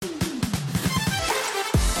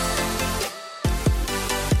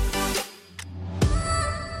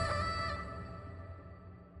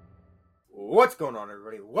What's going on,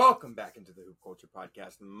 everybody? Welcome back into the Hoop Culture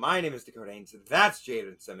Podcast. My name is Dacota Haynes. That's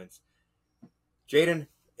Jayden Simmons. Jayden,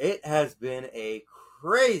 it has been a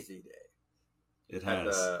crazy day. It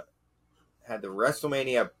has. Had the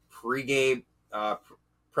WrestleMania pregame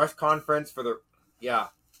press conference for the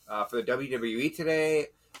WWE today.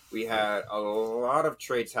 We had a lot of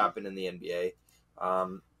trades happen in the NBA.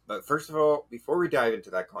 But first of all, before we dive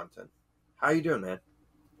into that content, how you doing, man?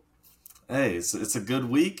 Hey, it's a good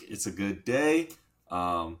week. It's a good day.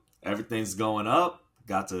 Everything's going up.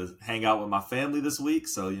 Got to hang out with my family this week,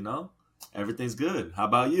 so everything's good. How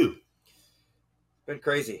about you? Been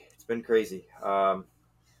crazy. It's been crazy.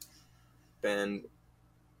 Been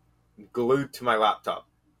glued to my laptop.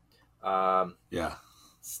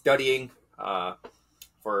 Studying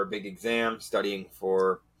for a big exam. Studying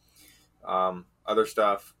for other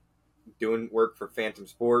stuff. Doing work for Phantom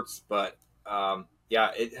Sports, but.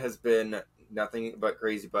 It has been nothing but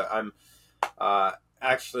crazy, but I'm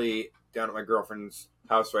actually down at my girlfriend's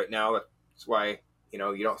house right now. That's why, you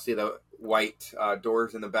don't see the white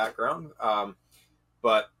doors in the background.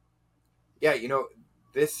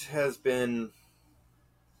 This has been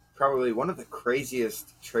probably one of the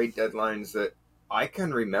craziest trade deadlines that I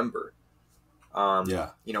can remember.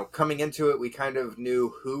 Coming into it, we kind of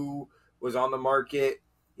knew who was on the market,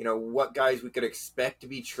 what guys we could expect to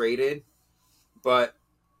be traded. But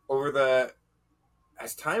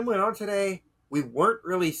as time went on today, we weren't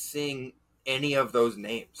really seeing any of those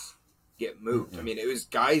names get moved. Mm-hmm. I mean, it was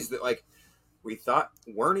guys that we thought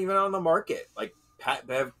weren't even on the market, like Pat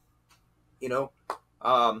Bev.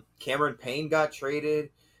 Cameron Payne got traded.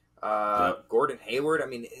 Gordon Hayward. I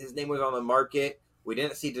mean, his name was on the market. We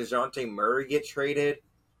didn't see DeJounte Murray get traded.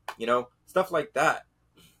 Stuff like that.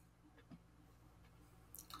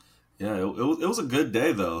 Yeah, it was a good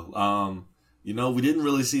day though. We didn't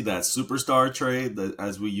really see that superstar trade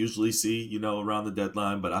as we usually see, around the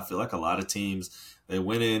deadline. But I feel like a lot of teams, they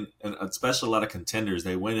went in, and especially a lot of contenders,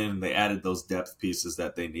 they went in and they added those depth pieces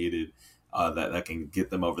that they needed that can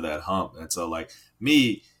get them over that hump. And so,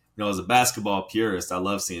 me, as a basketball purist, I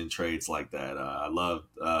love seeing trades like that. I love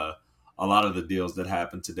a lot of the deals that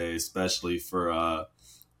happened today, especially for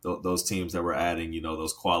those teams that were adding,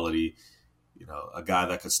 those quality a guy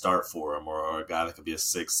that could start for him or a guy that could be a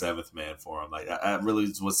 6th, 7th man for him. That really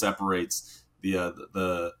is what separates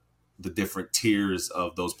the different tiers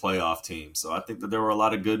of those playoff teams. So I think that there were a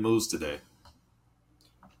lot of good moves today.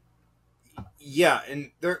 Yeah,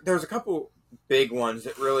 and there's a couple big ones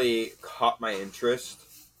that really caught my interest.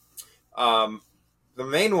 The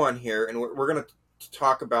main one here, and we're going to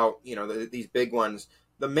talk about, these big ones.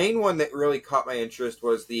 The main one that really caught my interest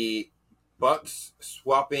was the Bucks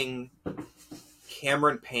swapping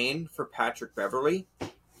Cameron Payne for Patrick Beverley.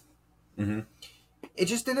 Mm-hmm. It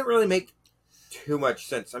just didn't really make too much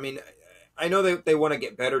sense. I mean, I know they want to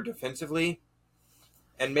get better defensively,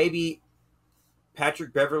 and maybe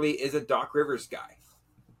Patrick Beverley is a Doc Rivers guy.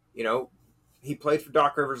 He played for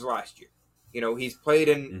Doc Rivers last year. He's played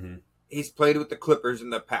with the Clippers in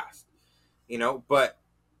the past. But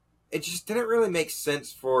it just didn't really make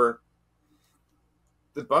sense for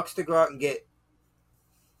the Bucks to go out and get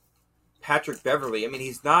Patrick Beverley. I mean,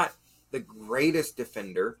 he's not the greatest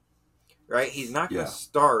defender, right? He's not going to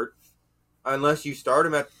start unless you start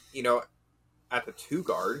him at the 2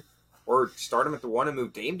 guard or start him at the 1 and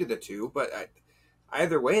move Dame to the 2. But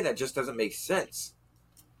either way, that just doesn't make sense.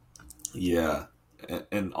 Yeah.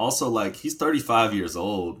 And also, he's 35 years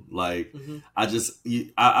old. Mm-hmm.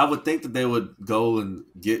 I would think that they would go and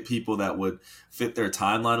get people that would fit their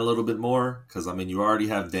timeline a little bit more. Because, you already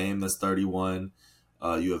have Dame that's 31.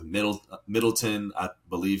 You have Middleton, I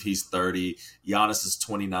believe he's 30. Giannis is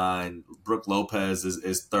 29. Brook Lopez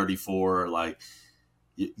is 34.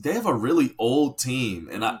 They have a really old team.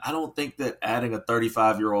 And I don't think that adding a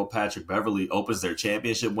 35-year-old Patrick Beverley opens their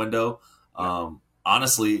championship window.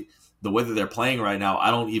 Honestly, the way that they're playing right now, I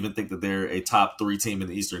don't even think that they're a top 3 team in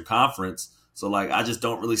the Eastern Conference. So, I just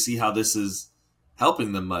don't really see how this is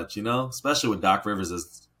helping them much, especially with Doc Rivers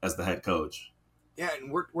as the head coach. Yeah,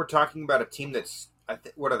 and we're talking about a team that's,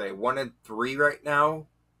 what are they, 1-3 right now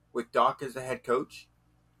with Doc as the head coach?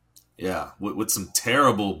 Yeah, with some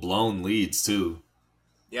terrible blown leads, too.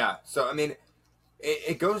 Yeah, so,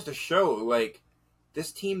 it goes to show,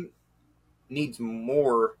 this team needs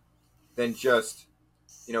more than just,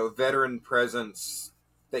 veteran presence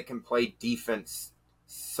that can play defense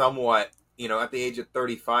somewhat, at the age of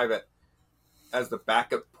 35 as the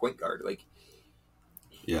backup point guard.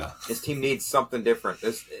 This team needs something different.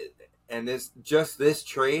 This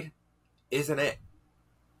trade isn't it.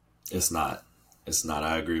 It's not.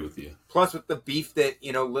 I agree with you. Plus, with the beef that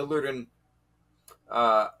Lillard and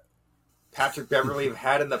Patrick Beverley have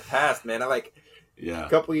had in the past, man. A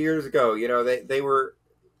couple years ago, they were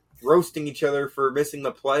roasting each other for missing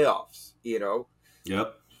the playoffs,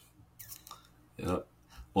 Yep.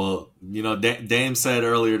 Well, Dame said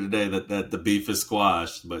earlier today that the beef is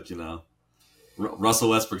squashed, but Russell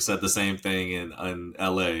Westbrook said the same thing in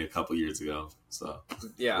LA a couple years ago. So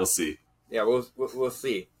yeah, we'll see. Yeah, we'll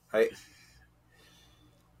see.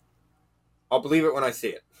 I'll believe it when I see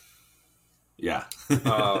it. Yeah.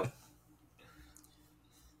 The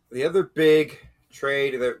other big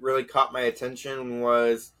trade that really caught my attention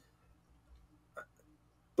was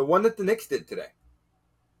the one that the Knicks did today.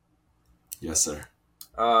 Yes, sir.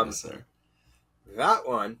 Yes, sir. That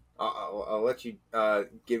one, I'll let you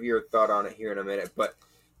give your thought on it here in a minute, but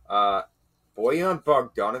Bojan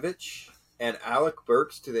Bogdanovic and Alec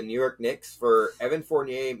Burks to the New York Knicks for Evan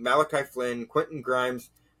Fournier, Malachi Flynn, Quentin Grimes,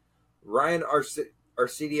 Ryan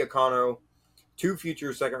Arcidiacono, 2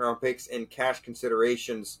 future second-round picks, and cash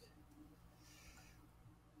considerations.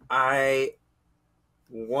 I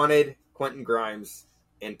wanted Quentin Grimes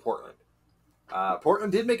in Portland.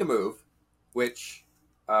 Portland did make a move, which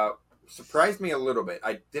surprised me a little bit.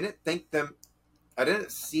 I didn't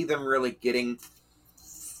see them really getting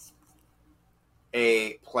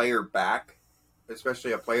a player back,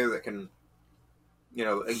 especially a player that can,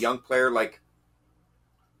 a young player like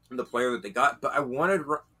the player that they got. But I wanted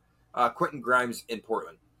Quentin Grimes in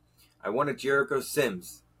Portland. I wanted Jericho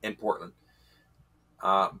Sims in Portland.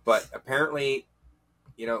 But apparently,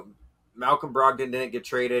 Malcolm Brogdon didn't get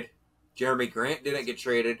traded. Jeremy Grant didn't get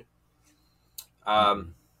traded.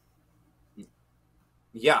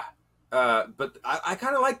 Yeah. But I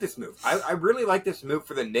kind of like this move. I really like this move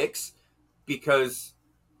for the Knicks because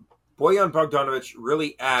Bojan Bogdanovic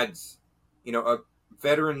really adds, a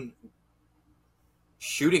veteran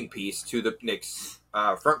shooting piece to the Knicks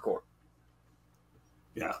front court.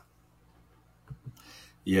 Yeah.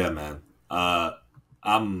 Yeah, man.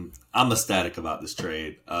 I'm ecstatic about this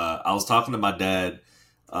trade. I was talking to my dad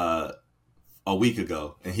a week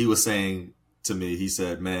ago, and he was saying to me, he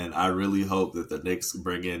said, "Man, I really hope that the Knicks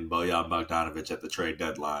bring in Bojan Bogdanovic at the trade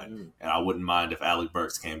deadline, and I wouldn't mind if Alec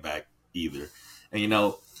Burks came back either." And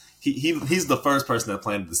he's the first person that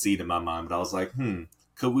planted the seed in my mind. But I was like,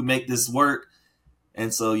 could we make this work?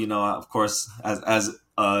 And so, of course, as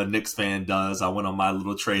a Knicks fan does, I went on my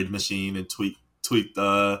little trade machine and tweaked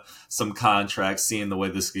some contracts, seeing the way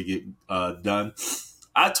this could get done.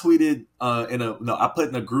 I tweeted I put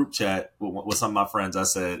in a group chat with some of my friends. I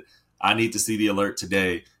said, I need to see the alert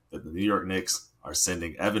today that the New York Knicks are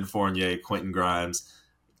sending Evan Fournier, Quentin Grimes,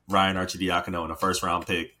 Ryan Arcidiacono, and a first-round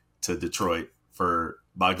pick to Detroit for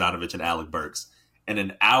Bogdanovic and Alec Burks. And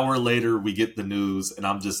an hour later, we get the news, and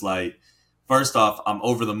I'm just like, first off, I'm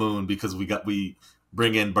over the moon because we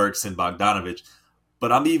bring in Burks and Bogdanovic.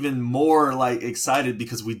 But I'm even more excited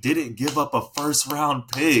because we didn't give up a first-round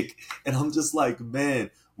pick. And I'm just like, man,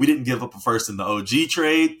 we didn't give up a first in the OG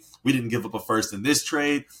trade. We didn't give up a first in this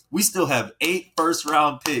trade. We still have 8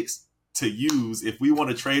 first-round picks to use if we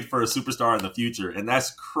want to trade for a superstar in the future. And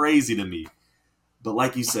that's crazy to me. But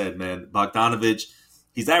like you said, man, Bogdanovic,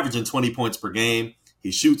 he's averaging 20 points per game.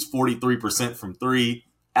 He shoots 43% from 3.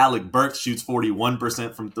 Alec Burks shoots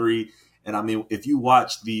 41% from 3. And I mean, if you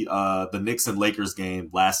watch the Knicks and Lakers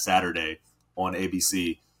game last Saturday on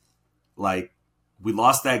ABC, we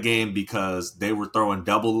lost that game because they were throwing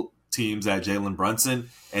double teams at Jalen Brunson,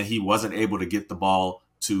 and he wasn't able to get the ball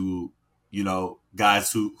to,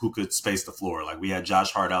 guys who could space the floor. We had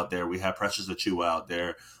Josh Hart out there, we had Precious Achiuwa out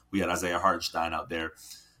there, we had Isaiah Hartenstein out there.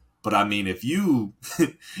 But I mean, if you're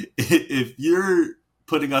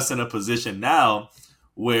putting us in a position now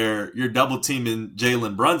where you're double teaming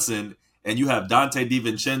Jalen Brunson and you have Dante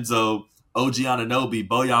DiVincenzo, OG Anunoby,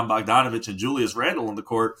 Bojan Bogdanovic, and Julius Randle on the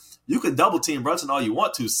court, you can double team Brunson all you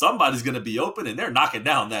want to. Somebody's going to be open, and they're knocking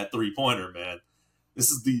down that 3-pointer, man.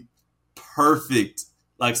 This is the perfect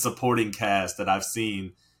supporting cast that I've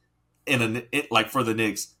seen for the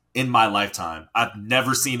Knicks in my lifetime. I've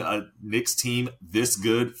never seen a Knicks team this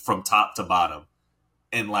good from top to bottom,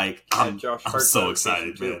 and I'm so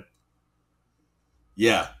excited, man.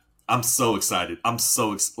 Yeah, I'm so excited. I'm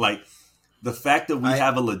so the fact that we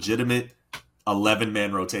have a legitimate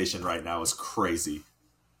 11-man rotation right now is crazy.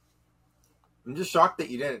 I'm just shocked that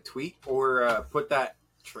you didn't tweet or put that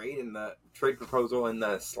trade proposal in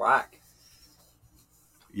the Slack.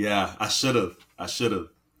 Yeah, I should have.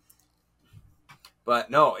 But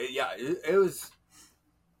no, it was.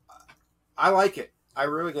 I like it. I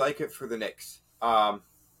really like it for the Knicks. But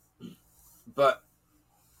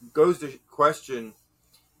goes to question: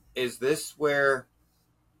 is this where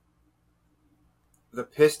the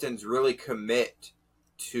Pistons really commit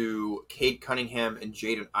to Cade Cunningham and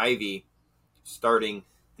Jayden Ivey starting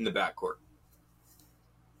in the backcourt?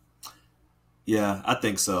 Yeah, I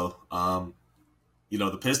think so.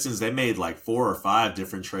 The Pistons, they made like 4 or 5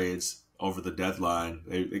 different trades over the deadline.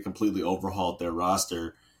 They completely overhauled their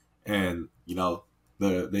roster, and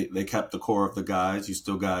they kept the core of the guys. You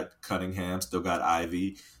still got Cunningham, still got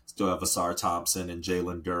Ivy, still have Asar Thompson and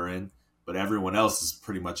Jalen Duren, but everyone else is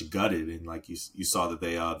pretty much gutted. And like you saw that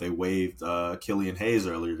they waived Killian Hayes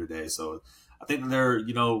earlier today. So I think they're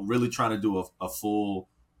really trying to do a full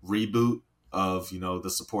reboot of the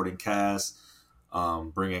supporting cast.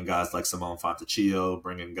 Bringing guys like Simone Fontecchio,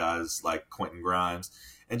 bringing guys like Quentin Grimes,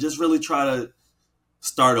 and just really try to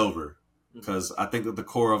start over, because I think that the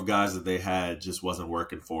core of guys that they had just wasn't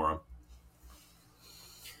working for them.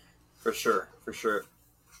 For sure.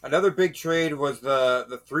 Another big trade was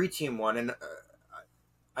the 3-team one, and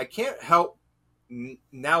I can't help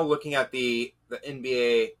now looking at the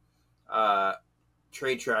NBA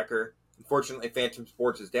trade tracker. Unfortunately, Phantom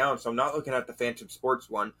Sports is down, so I'm not looking at the Phantom Sports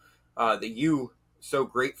one that you so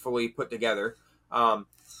gratefully put together.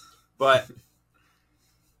 But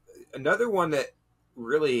another one that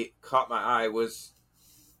really caught my eye was,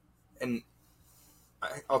 and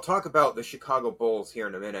I'll talk about the Chicago Bulls here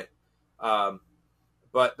in a minute,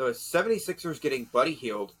 but the 76ers getting Buddy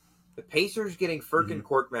Hield, the Pacers getting Furkan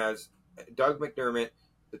Korkmaz, Doug McDermott,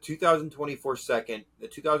 the 2024 second, the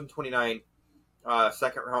 2029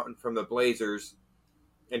 second round from the Blazers,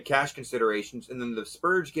 and cash considerations, and then the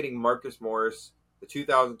Spurs getting Marcus Morris, the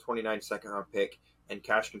 2029 second round pick, and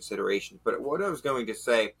cash consideration. But what I was going to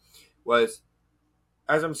say was,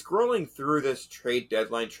 as I'm scrolling through this trade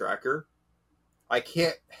deadline tracker, I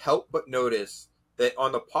can't help but notice that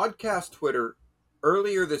on the podcast Twitter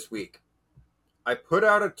earlier this week, I put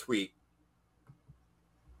out a tweet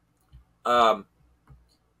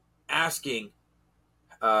asking,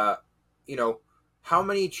 how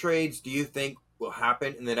many trades do you think will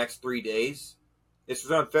happen in the next 3 days? This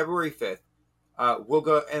was on February 5th. We'll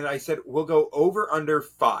go, and I said we'll go over under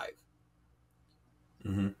 5.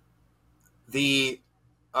 Mm-hmm. The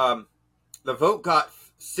vote got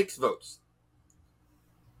 6 votes.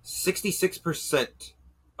 66%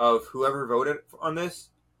 of whoever voted on this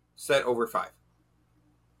said over 5.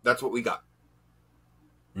 That's what we got.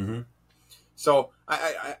 Mm-hmm. So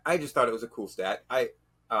I just thought it was a cool stat. I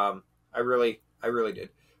really did.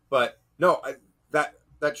 But no,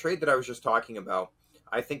 that trade that I was just talking about,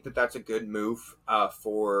 I think that that's a good move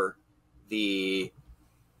for the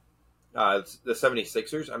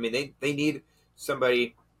 76ers. I mean, they need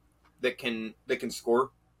somebody that can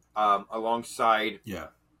score alongside Joel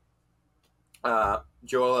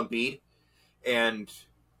Embiid, and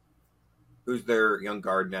who's their young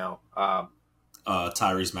guard now?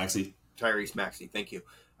 Tyrese Maxey. Tyrese Maxey, thank you.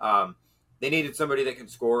 They needed somebody that can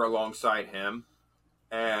score alongside him,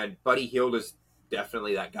 and Buddy Hield is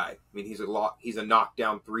definitely that guy. I mean, he's a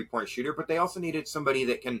knockdown 3-point shooter, but they also needed somebody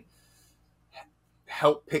that can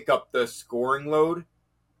help pick up the scoring load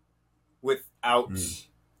without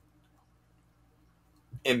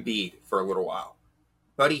Embiid for a little while.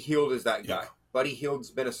 Buddy Hield is that guy. Buddy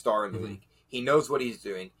Hield's been a star in the league. He knows what he's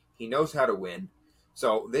doing. He knows how to win.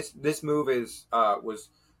 So this move was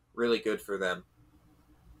really good for them.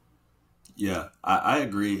 Yeah, I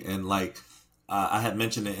agree. And I had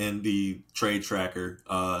mentioned it in the trade tracker.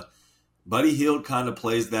 Buddy Hield kind of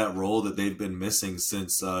plays that role that they've been missing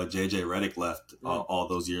since JJ Redick left all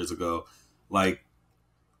those years ago. Like,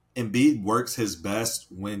 Embiid works his best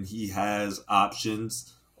when he has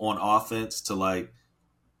options on offense to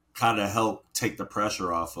kind of help take the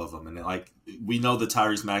pressure off of him. And we know that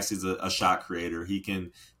Tyrese Maxey is a shot creator. He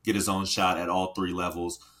can get his own shot at all 3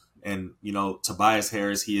 levels. And Tobias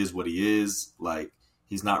Harris, he is what he is.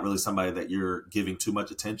 He's not really somebody that you're giving too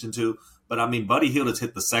much attention to. But, I mean, Buddy Hield has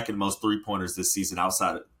hit the second most 3-pointers this season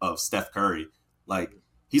outside of Steph Curry.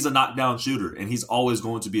 He's a knockdown shooter, and he's always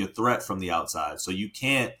going to be a threat from the outside. So you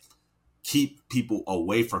can't keep people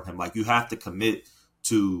away from him. You have to commit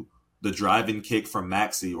to the driving kick from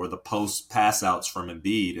Maxey or the post pass outs from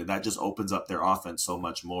Embiid, and that just opens up their offense so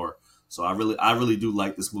much more. So I really do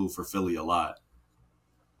like this move for Philly a lot.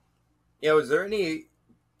 Yeah, was there any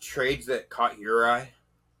trades that caught your eye?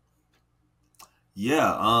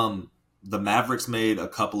 Yeah, the Mavericks made a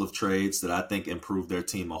couple of trades that I think improved their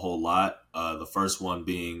team a whole lot. The first one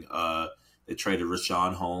being they traded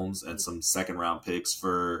Rashawn Holmes and some second-round picks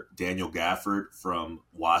for Daniel Gafford from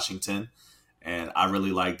Washington. And I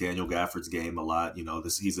really like Daniel Gafford's game a lot.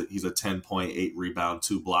 He's a 10-point, 8 rebound,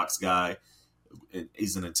 2 blocks guy.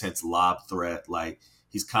 He's an intense lob threat.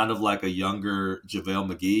 He's kind of like a younger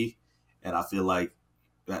JaVale McGee. And I feel like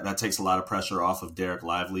that takes a lot of pressure off of Derek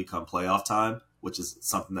Lively come playoff time, which is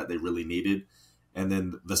something that they really needed. And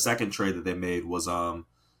then the second trade that they made was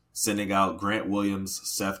sending out Grant Williams,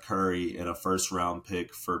 Seth Curry, and a first-round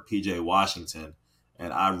pick for P.J. Washington.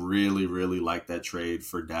 And I really, really like that trade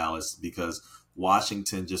for Dallas because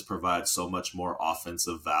Washington just provides so much more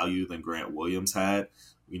offensive value than Grant Williams had.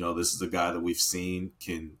 This is a guy that we've seen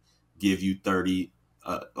can give you 30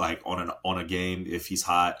 on a game if he's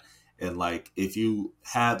hot. And if you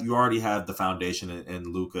already have the foundation in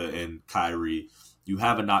Luka and Kyrie, you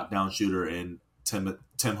have a knockdown shooter in Tim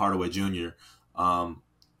Hardaway Jr.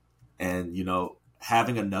 And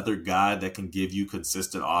having another guy that can give you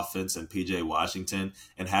consistent offense in PJ Washington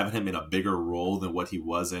and having him in a bigger role than what he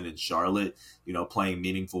was in Charlotte, playing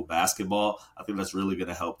meaningful basketball, I think that's really going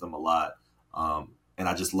to help them a lot. And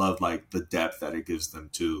I just love the depth that it gives them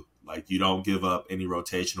too. You don't give up any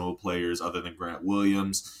rotational players other than Grant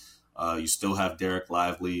Williams. You still have Derek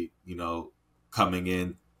Lively, coming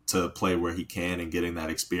in to play where he can and getting that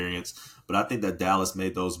experience. But I think that Dallas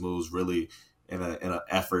made those moves really in an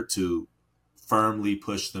effort to firmly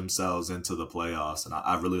push themselves into the playoffs. And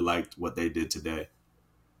I really liked what they did today.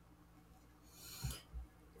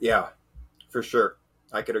 Yeah, for sure.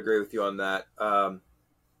 I could agree with you on that.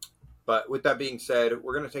 But with that being said,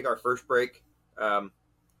 we're going to take our first break.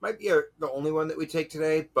 Might be the only one that we take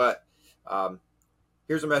today, but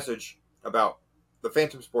here's a message about the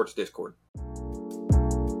Phantom Sports Discord.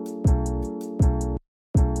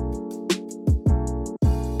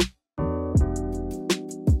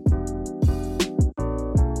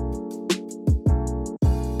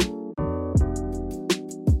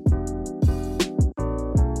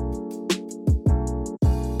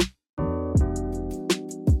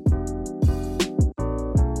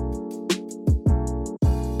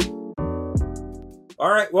 All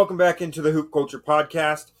right, welcome back into the Hoop Culture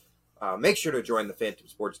Podcast. Make sure to join the Phantom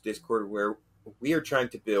Sports Discord where we are trying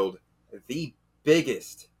to build the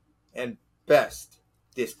biggest and best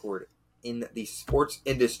Discord in the sports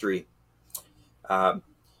industry. But,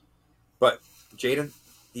 Jayden,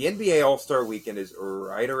 the NBA All-Star Weekend is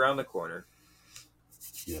right around the corner.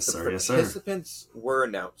 Yes, the sir. Yes, sir. Participants were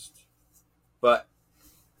announced. But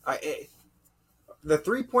the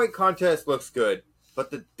three-point contest looks good, but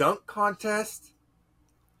the dunk contest,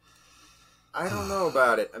 I don't know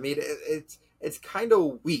about it. I mean, it's kind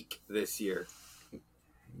of weak this year.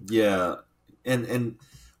 Yeah, and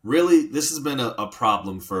really, this has been a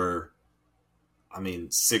problem for,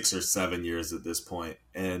 6 or 7 years at this point.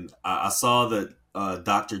 And I saw that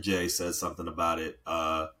Dr. J said something about it.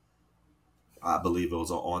 I believe it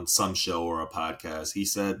was on some show or a podcast. He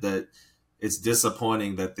said that it's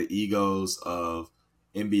disappointing that the egos of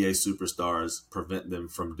NBA superstars prevent them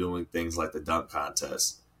from doing things like the dunk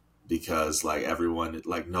contest. Because everyone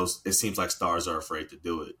knows, it seems like stars are afraid to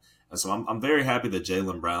do it. And so I'm very happy that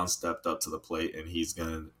Jaylen Brown stepped up to the plate and he's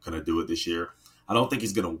gonna do it this year. I don't think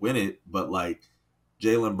he's gonna win it, but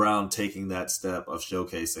Jaylen Brown taking that step of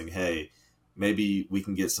showcasing, hey, maybe we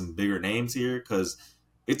can get some bigger names here, because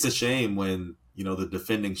it's a shame when the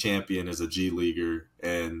defending champion is a G leaguer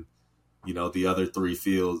and the other three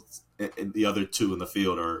fields and the other two in the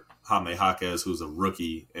field are Jaime Jaquez, who's a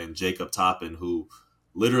rookie, and Jacob Toppin, who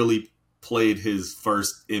literally played his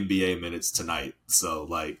first NBA minutes tonight. So,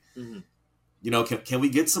 can we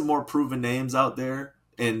get some more proven names out there?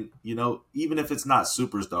 And, even if it's not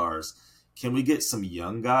superstars, can we get some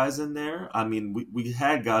young guys in there? I mean, we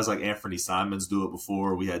had guys like Anthony Simons do it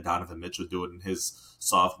before. We had Donovan Mitchell do it in his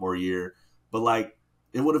sophomore year. But,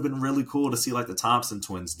 it would have been really cool to see, the Thompson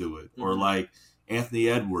twins do it. Mm-hmm. Or, Anthony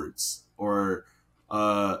Edwards. Or,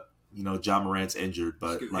 John Morant's injured.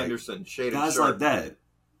 But, Scoot Henderson, guys like that.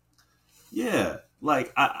 Yeah,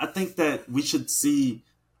 I think that we should see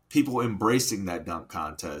people embracing that dunk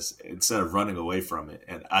contest instead of running away from it.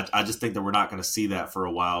 And I just think that we're not going to see that for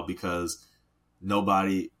a while because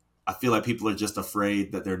I feel like people are just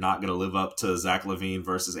afraid that they're not going to live up to Zach LaVine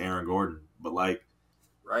versus Aaron Gordon. But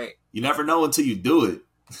right, you never know until you do it.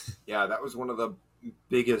 Yeah, that was one of the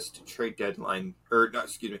biggest trade deadline,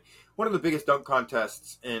 one of the biggest dunk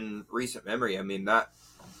contests in recent memory. I mean, that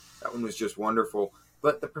one was just wonderful.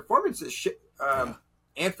 But the performance that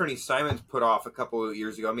Anthony Simons put off a couple of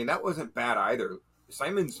years ago, that wasn't bad either.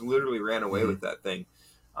 Simons literally ran away with that thing.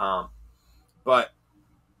 But,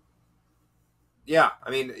 yeah,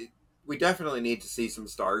 we definitely need to see some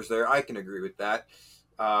stars there. I can agree with that.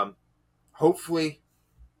 Hopefully,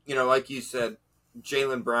 like you said,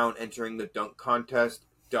 Jaylen Brown entering the dunk contest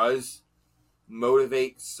does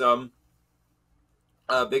motivate some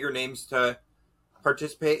bigger names to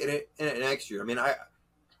participate in it next year.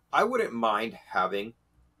 I wouldn't mind having,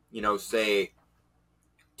 say,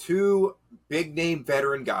 two big name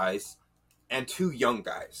veteran guys and two young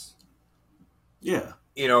guys. Yeah.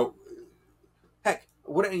 You know, heck,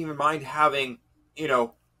 wouldn't even mind having,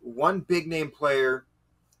 one big name player,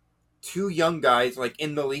 two young guys like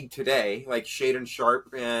in the league today, like Shaden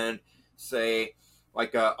Sharp and say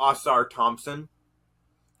like Osar Thompson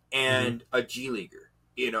and a G Leaguer.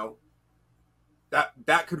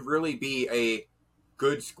 That could really be a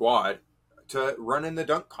good squad to run in the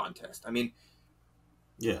dunk contest. I mean,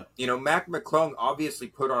 yeah, Mac McClung obviously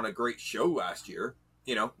put on a great show last year.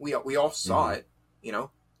 We all saw it.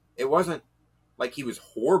 It wasn't like he was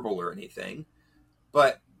horrible or anything,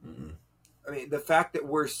 but I mean, the fact that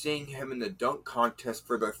we're seeing him in the dunk contest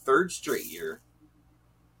for the third straight year,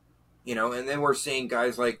 and then we're seeing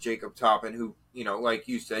guys like Jacob Toppin, who, like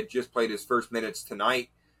you said, just played his first minutes tonight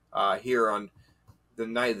here on the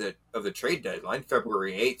night of the trade deadline,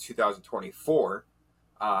 February 8th, 2024.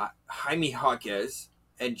 Jaime Jaquez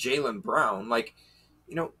and Jaylen Brown,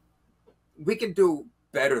 we can do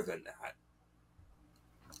better than that.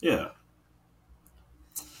 Yeah.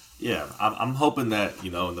 Yeah, I'm hoping that,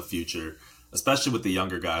 in the future, especially with the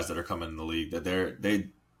younger guys that are coming in the league, that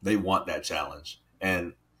they want that challenge.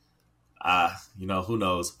 And, who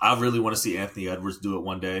knows? I really want to see Anthony Edwards do it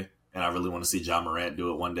one day, and I really want to see Ja Morant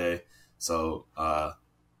do it one day. So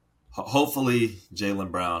hopefully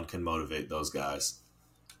Jaylen Brown can motivate those guys.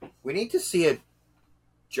 We need to see a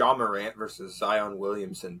Ja Morant versus Zion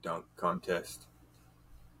Williamson dunk contest.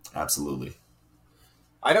 Absolutely.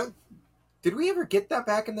 Did we ever get that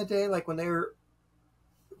back in the day, like when they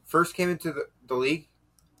first came into the league?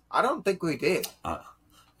 I don't think we did.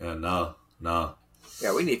 Yeah, no.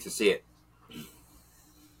 Yeah, we need to see it.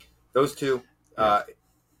 Those two,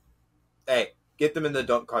 hey, get them in the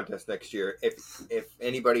dunk contest next year. If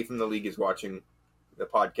anybody from the league is watching the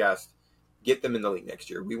podcast, get them in the league next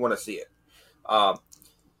year. We want to see it.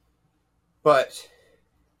 But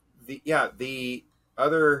the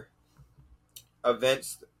other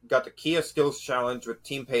events got the Kia Skills Challenge with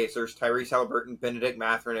Team Pacers, Tyrese Haliburton, Benedict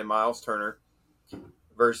Mathurin, and Miles Turner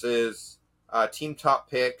versus Team Top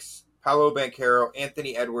Picks, Paolo Banchero,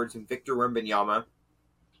 Anthony Edwards, and Victor Wembanyama.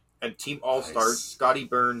 And Team All-Stars, Scotty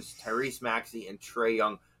Burns, Tyrese Maxey, and Trae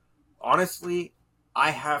Young. Honestly,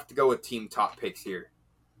 I have to go with Team Top Picks here.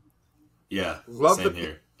 Yeah, same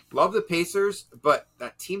here. Love the Pacers, but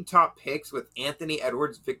that Team Top Picks with Anthony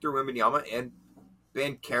Edwards, Victor Wembanyama, and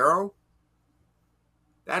Banchero,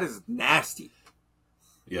 that is nasty.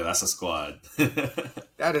 Yeah, that's a squad.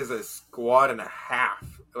 That is a squad and a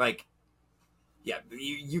half.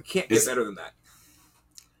 You can't get better than that.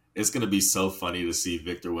 It's going to be so funny to see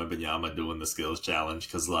Victor Wembanyama doing the skills challenge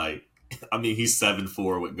because, he's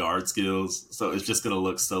 7'4" with guard skills, so it's just going to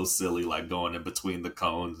look so silly, going in between the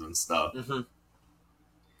cones and stuff. Mm-hmm.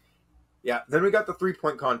 Yeah, then we got the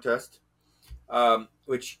three-point contest,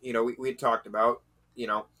 which, we had talked about,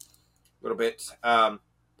 a little bit.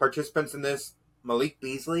 Participants in this, Malik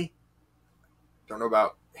Beasley. Don't know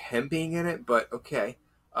about him being in it, but okay.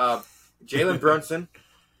 Jalen Brunson,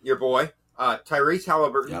 your boy. Tyrese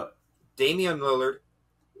Haliburton, yep. Damian Lillard,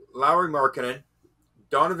 Lauri Markkanen,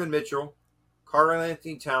 Donovan Mitchell,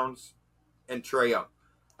 Karl-Anthony Towns, and Trae Young.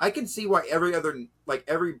 I can see why everybody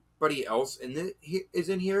else is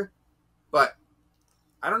in here, but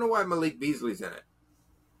I don't know why Malik Beasley's in it.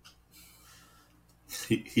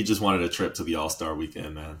 He just wanted a trip to the All-Star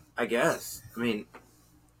weekend, man. I guess. I mean,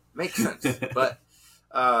 makes sense. But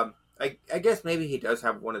I guess maybe he does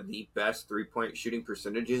have one of the best three-point shooting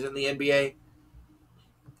percentages in the NBA.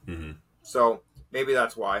 Mm-hmm. So maybe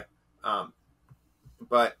that's why.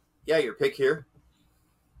 But yeah, your pick here.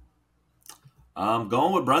 I'm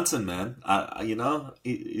going with Brunson, man.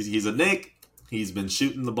 He's a Knick. He's been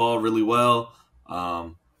shooting the ball really well. I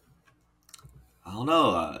don't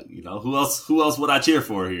know. Who else would I cheer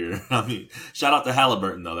for here? I mean, shout out to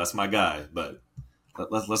Haliburton though. That's my guy. But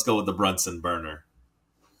let's go with the Brunson burner.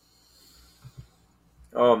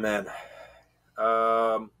 Oh man.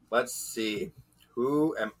 Let's see.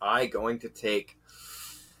 Who am I going to take?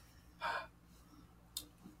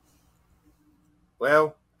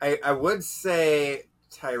 Well, I would say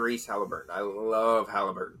Tyrese Haliburton. I love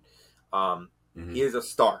Haliburton. Mm-hmm. He is a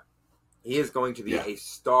star. He is going to be a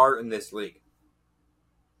star in this league.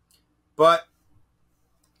 But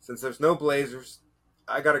since there's no Blazers,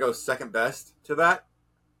 I got to go second best to that.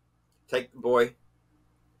 Take the boy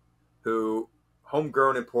who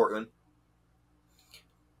homegrown in Portland.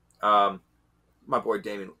 My boy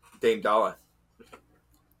Dame Dollar.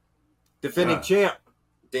 Defending champ,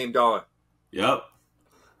 Dame Dollar. Yep.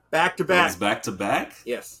 Back to back. Back to back?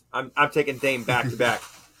 Yes. I'm taking Dame back to back.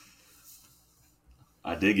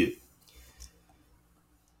 I dig it.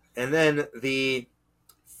 And then the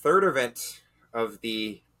third event of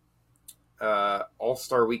the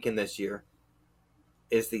All-Star Weekend this year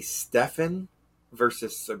is the Stefan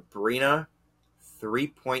versus Sabrina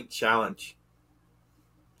 3-point challenge.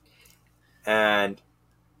 And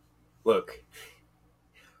look,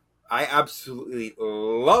 I absolutely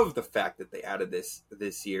love the fact that they added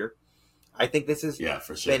this year. I think this has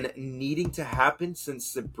for sure. been needing to happen since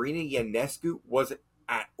Sabrina Ionescu was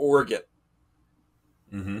at Oregon.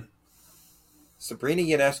 Mm-hmm. Sabrina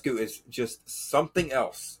Ionescu is just something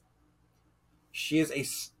else. She is a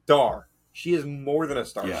star. She is more than a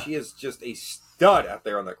star. Yeah. She is just a stud out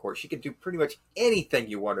there on the court. She can do pretty much anything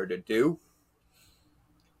you want her to do.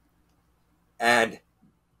 And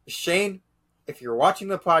Shane, if you're watching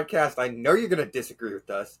the podcast, I know you're going to disagree with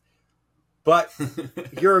us, but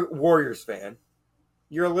you're a Warriors fan.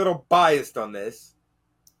 You're a little biased on this.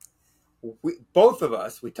 Both of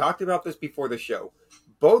us, we talked about this before the show,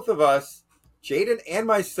 both of us, Jayden and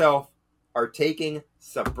myself, are taking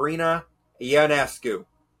Sabrina Ionescu.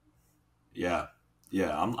 Yeah.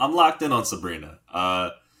 I'm locked in on Sabrina.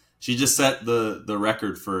 She just set the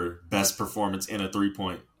record for best performance in a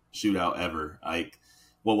 3-point shootout ever. Like,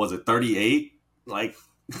 what was it, 38? Like,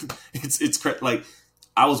 it's like,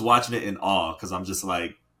 I was watching it in awe because I'm just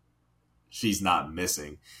like, she's not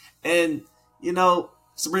missing. And,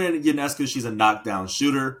 Sabrina Ionescu, she's a knockdown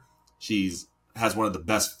shooter. Has one of the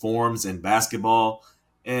best forms in basketball.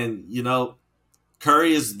 And,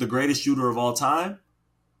 Curry is the greatest shooter of all time.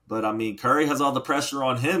 But, Curry has all the pressure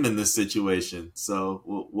on him in this situation. So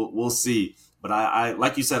we'll see. But I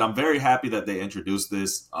like you said, I'm very happy that they introduced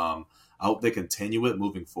this. I hope they continue it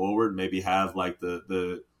moving forward. Maybe have like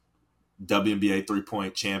the WNBA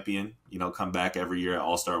 3-point champion, come back every year at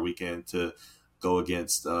All-Star Weekend to go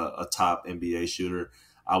against a top NBA shooter.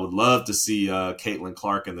 I would love to see Caitlin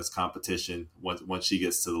Clark in this competition once she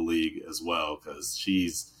gets to the league as well, because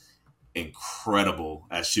she's incredible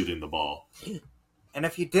at shooting the ball. And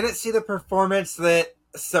if you didn't see the performance that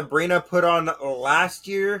Sabrina put on last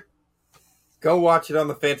year, go watch it on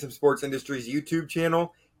the Phantom Sports Industries YouTube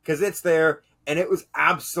channel, because it's there, and it was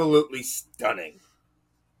absolutely stunning.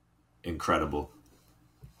 Incredible.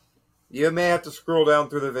 You may have to scroll down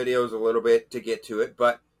through the videos a little bit to get to it,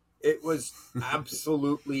 but it was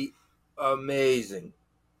absolutely amazing.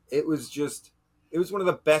 It was one of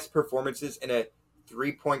the best performances in a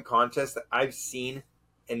 3-point contest that I've seen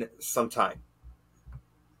in some time.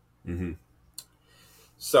 Mm-hmm.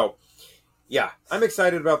 So, yeah, I'm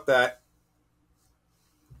excited about that.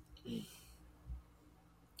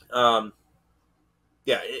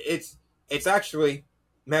 It's actually,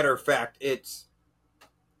 matter of fact, it's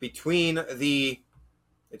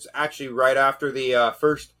actually right after the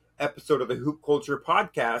first episode of the Hoop Culture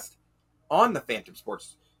podcast on the Phantom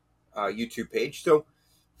Sports YouTube page. So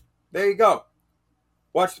there you go.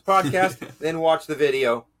 Watch the podcast, then watch the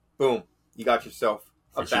video. Boom. You got yourself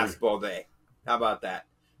a basketball day. How about that?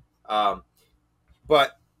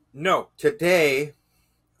 But no, today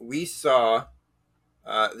we saw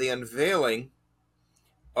the unveiling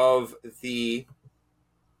of the...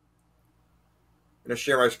 I'm going to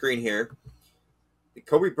share my screen here. The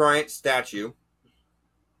Kobe Bryant statue.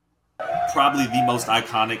 Probably the most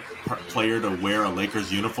iconic player to wear a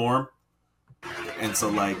Lakers uniform. And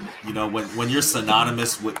so, when you're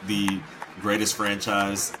synonymous with the greatest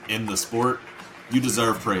franchise in the sport, you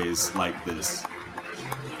deserve praise like this.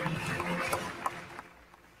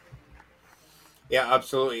 Yeah,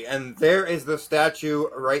 absolutely. And there is the statue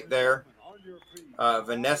right there.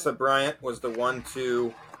 Vanessa Bryant was the one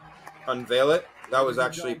to unveil it. That was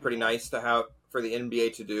actually pretty nice to have for the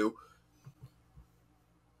NBA to do.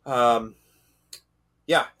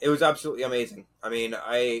 Yeah, it was absolutely amazing.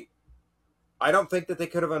 I don't think that they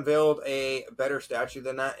could have unveiled a better statue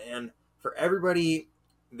than that. And for everybody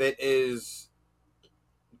that is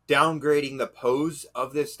downgrading the pose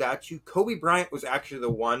of this statue, Kobe Bryant was actually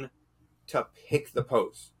the one to pick the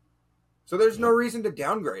pose. So there's no reason to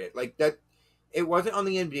downgrade it. Like that, it wasn't on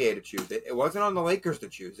the NBA to choose it. It wasn't on the Lakers to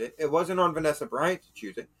choose it. It wasn't on Vanessa Bryant to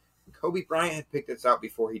choose it. Kobe Bryant had picked this out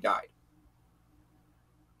before he died.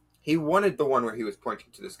 He wanted the one where he was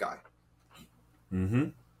pointing to the sky. Mm-hmm.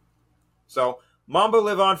 So, Mamba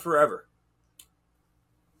live on forever.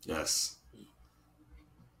 Yes.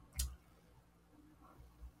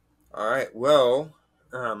 All right. Well,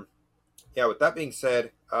 with that being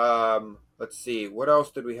said, let's see. What else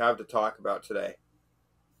did we have to talk about today?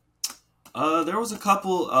 There was a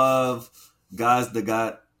couple of guys that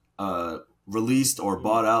got released or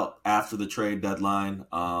bought out after the trade deadline.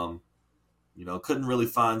 Couldn't really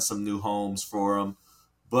find some new homes for them.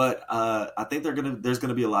 But I think there's going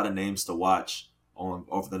to be a lot of names to watch on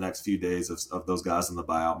over the next few days of those guys in the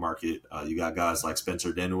buyout market. You got guys like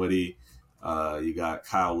Spencer Dinwiddie, you got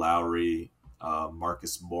Kyle Lowry,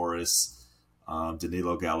 Marcus Morris,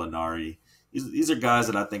 Danilo Gallinari. These are guys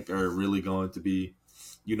that I think are really going to be,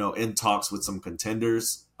 in talks with some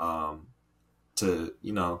contenders to,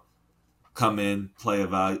 come in, play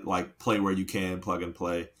where you can, plug and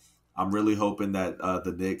play. I'm really hoping that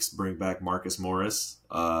the Knicks bring back Marcus Morris.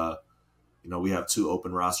 We have 2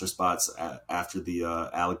 open roster spots after the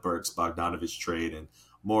Alec Burks Bogdanovich trade, and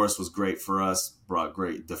Morris was great for us, brought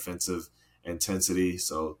great defensive intensity.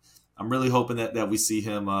 So I'm really hoping that we see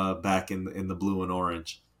him back in the blue and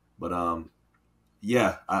orange. But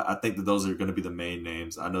I think that those are going to be the main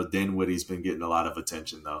names. I know Dinwiddie's been getting a lot of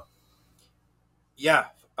attention though. Yeah,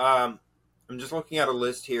 I'm just looking at a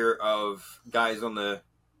list here of guys on the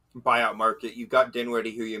buyout market. You've got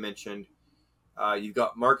Dinwiddie, who you mentioned. You've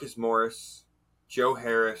got Marcus Morris, Joe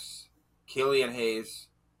Harris, Killian Hayes,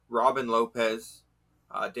 Robin Lopez,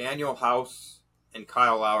 Daniel House, and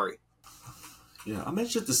Kyle Lowry. Yeah, I'm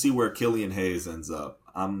interested to see where Killian Hayes ends up.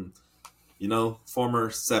 Former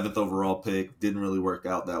 7th overall pick, didn't really work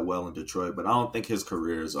out that well in Detroit, but I don't think his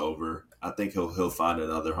career is over. I think he'll find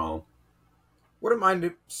another home. Wouldn't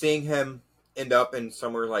mind seeing him end up in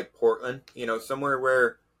somewhere like Portland, somewhere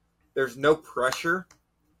where there's no pressure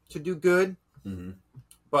to do good,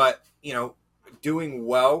 but, doing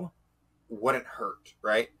well wouldn't hurt,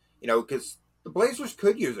 right? Because the Blazers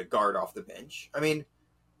could use a guard off the bench. I mean,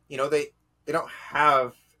 they don't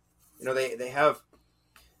have, they have,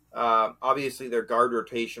 obviously their guard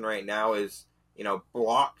rotation right now is,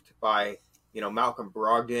 blocked by, Malcolm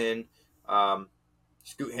Brogdon,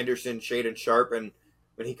 Scoot Henderson, Shaedon Sharpe, and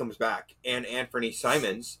when he comes back, and Anthony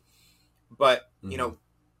Simons. But,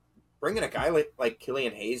 bringing a guy like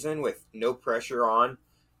Killian Hayes in with no pressure on,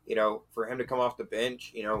 for him to come off the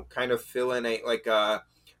bench, kind of fill in a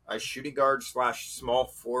shooting guard / small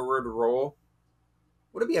forward role,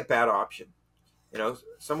 would it be a bad option?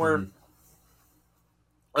 Somewhere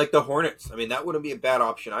like the Hornets. I mean, that wouldn't be a bad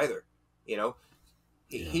option either.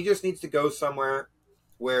 He just needs to go somewhere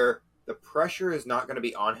where the pressure is not going to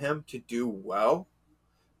be on him to do well,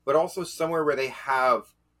 but also somewhere where they have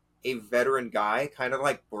a veteran guy, kind of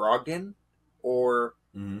like Brogdon, or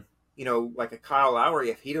like a Kyle Lowry.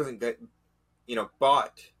 If he doesn't get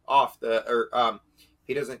bought off if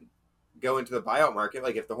he doesn't go into the buyout market,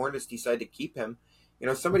 like if the Hornets decide to keep him,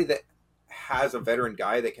 somebody that has a veteran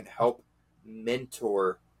guy that can help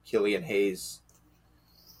mentor Killian Hayes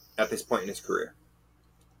at this point in his career.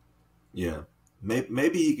 Yeah.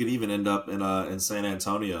 Maybe he could even end up in San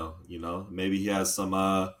Antonio. Maybe he has some.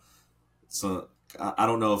 I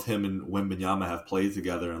don't know if him and Wembanyama have played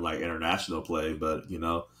together in like international play, but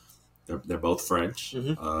they're both French.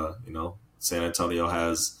 San Antonio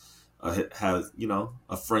has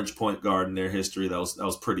a French point guard in their history that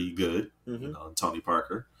was pretty good. Tony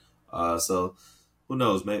Parker. So who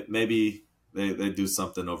knows? Maybe they do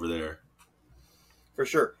something over there. For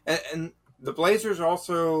sure, and the Blazers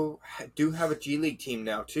also do have a G League team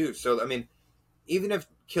now, too. So, I mean, even if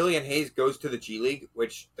Killian Hayes goes to the G League,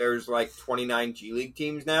 which there's like 29 G League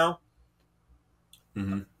teams now,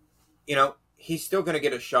 he's still going to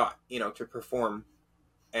get a shot, to perform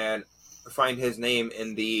and find his name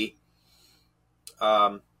in the,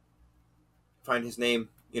 with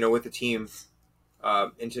the team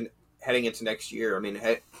heading into next year. I mean,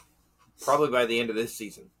 probably by the end of this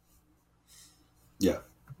season. Yeah.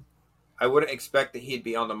 I wouldn't expect that he'd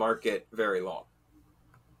be on the market very long.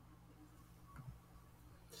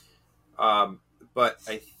 But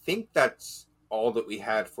I think that's all that we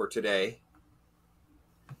had for today.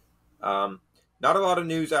 Not a lot of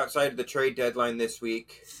news outside of the trade deadline this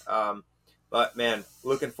week. But, man,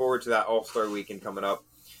 looking forward to that All-Star Weekend coming up.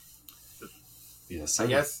 Yes, I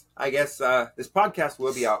guess this podcast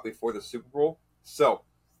will be out before the Super Bowl. So,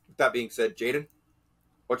 with that being said, Jayden,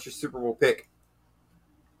 what's your Super Bowl pick?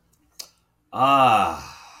 I'm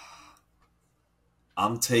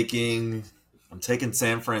taking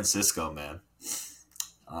San Francisco, man.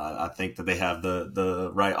 I think that they have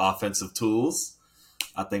the right offensive tools.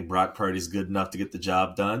 I think Brock Purdy's good enough to get the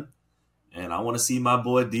job done. And I want to see my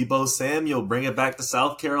boy Deebo Samuel bring it back to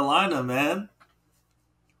South Carolina, man.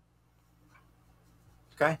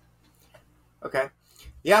 Okay.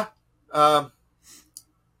 Yeah. I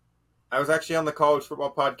was actually on the college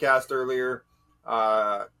football podcast earlier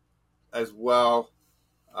as well.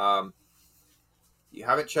 You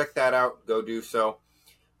haven't checked that out, go do so.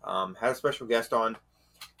 Had a special guest on.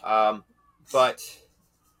 But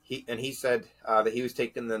he said that he was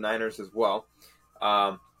taking the Niners as well.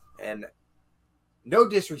 And no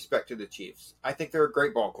disrespect to the Chiefs. I think they're a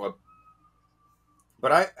great ball club.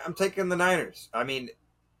 But I'm taking the Niners. I mean,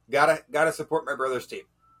 gotta support my brother's team.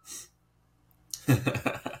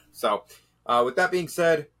 So, with that being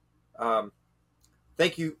said,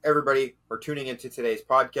 thank you everybody for tuning into today's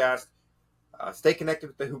podcast. Stay connected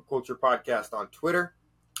with the Hoop Culture Podcast on Twitter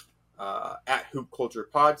at Hoop Culture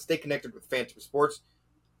Pod. Stay connected with Phantom Sports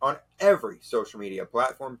on every social media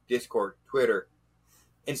platform: Discord, Twitter,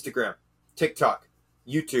 Instagram, TikTok,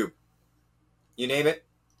 YouTube. You name it,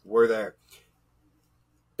 we're there.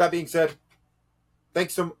 That being said,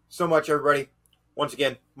 thanks so much, everybody. Once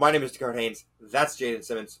again, my name is Dacota Haynes. That's Jayden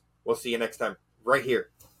Simmons. We'll see you next time right here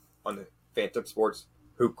on the Phantom Sports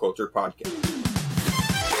Hoop Culture Podcast.